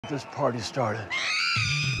this party started.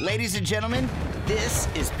 Ladies and gentlemen, this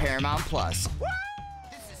is Paramount Plus.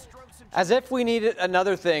 As if we needed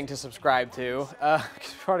another thing to subscribe to.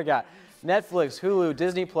 We've already got Netflix, Hulu,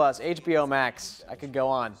 Disney Plus, HBO Max. I could go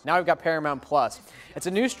on. Now we've got Paramount Plus. It's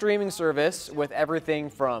a new streaming service with everything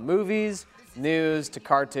from movies, news, to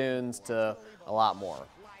cartoons, to a lot more.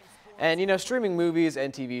 And you know, streaming movies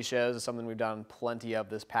and TV shows is something we've done plenty of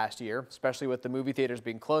this past year, especially with the movie theaters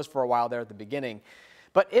being closed for a while there at the beginning.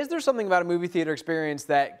 But is there something about a movie theater experience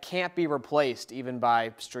that can't be replaced even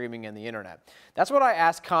by streaming and the internet? That's what I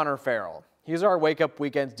asked Farrell. He's our Wake Up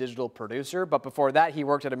Weekends digital producer, but before that he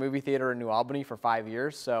worked at a movie theater in New Albany for 5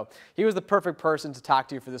 years, so he was the perfect person to talk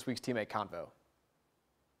to for this week's Teammate Convo.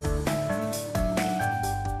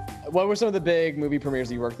 What were some of the big movie premieres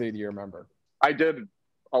that you worked through that you remember? I did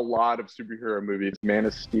a lot of superhero movies. Man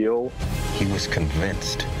of Steel. He was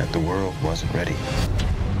convinced that the world wasn't ready.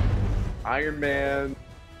 Iron Man,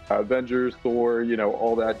 Avengers, Thor, you know,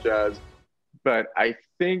 all that jazz. But I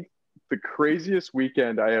think the craziest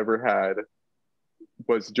weekend I ever had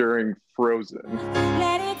was during Frozen.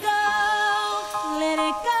 Let it go, let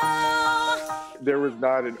it go. There was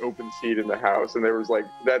not an open seat in the house, and there was like,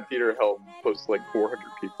 that theater held close to like 400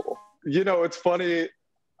 people. You know, it's funny,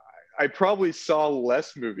 I probably saw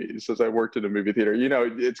less movies as I worked in a movie theater. You know,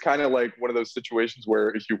 it's kind of like one of those situations where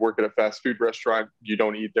if you work at a fast food restaurant, you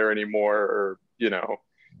don't eat there anymore, or, you know,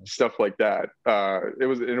 stuff like that. It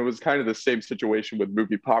was kind of the same situation with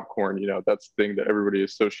movie popcorn. You know, that's the thing that everybody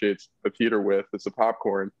associates a theater with, is the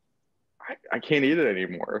popcorn. I can't eat it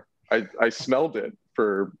anymore. I smelled it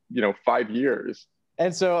for, you know, 5 years.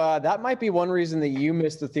 And so that might be one reason that you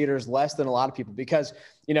miss the theaters less than a lot of people, because,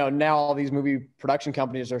 you know, now all these movie production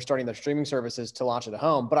companies are starting their streaming services to launch at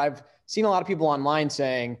home. But I've seen a lot of people online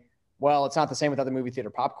saying, well, it's not the same without the movie theater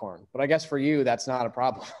popcorn. But I guess for you, that's not a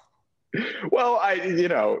problem. Well, you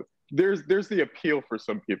know, there's the appeal for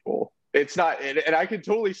some people. It's not, and I can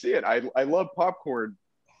totally see it. I love popcorn,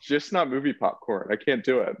 just not movie popcorn. I can't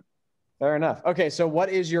do it. Fair enough. Okay, so what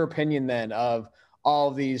is your opinion then of all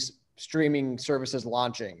of these streaming services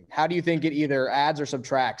launching? How do you think it either adds or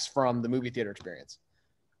subtracts from the movie theater experience?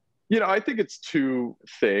 You know, I think it's two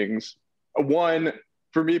things. One,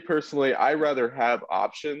 for me personally, I rather have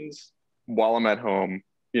options while I'm at home.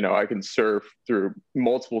 You know, I can surf through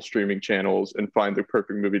multiple streaming channels and find the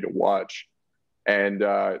perfect movie to watch. And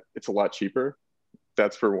it's a lot cheaper.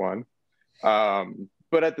 That's for one.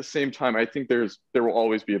 But at the same time, I think there will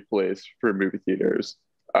always be a place for movie theaters.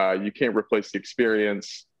 You can't replace the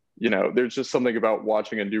experience. You know, there's just something about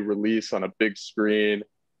watching a new release on a big screen,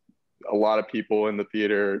 a lot of people in the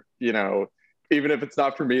theater, you know, even if it's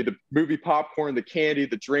not for me, the movie popcorn, the candy,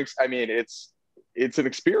 the drinks, I mean, it's an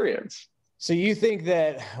experience. So you think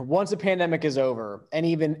that once the pandemic is over, and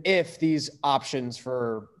even if these options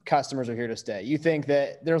for customers are here to stay, you think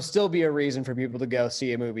that there'll still be a reason for people to go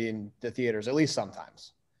see a movie in the theaters, at least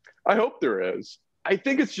sometimes? I hope there is. I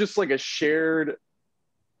think it's just like a shared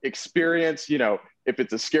experience. You know, if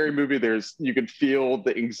it's a scary movie, you can feel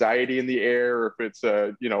the anxiety in the air. Or if it's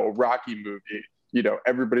a, you know, a Rocky movie, you know,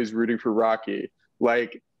 everybody's rooting for Rocky.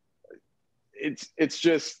 Like, it's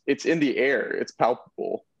in the air. It's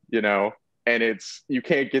palpable, you know, and you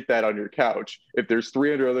can't get that on your couch. If there's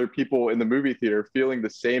 300 other people in the movie theater feeling the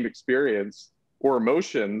same experience or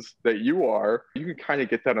emotions that you are, you can kind of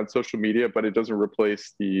get that on social media, but it doesn't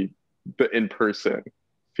replace the in-person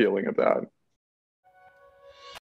feeling of that.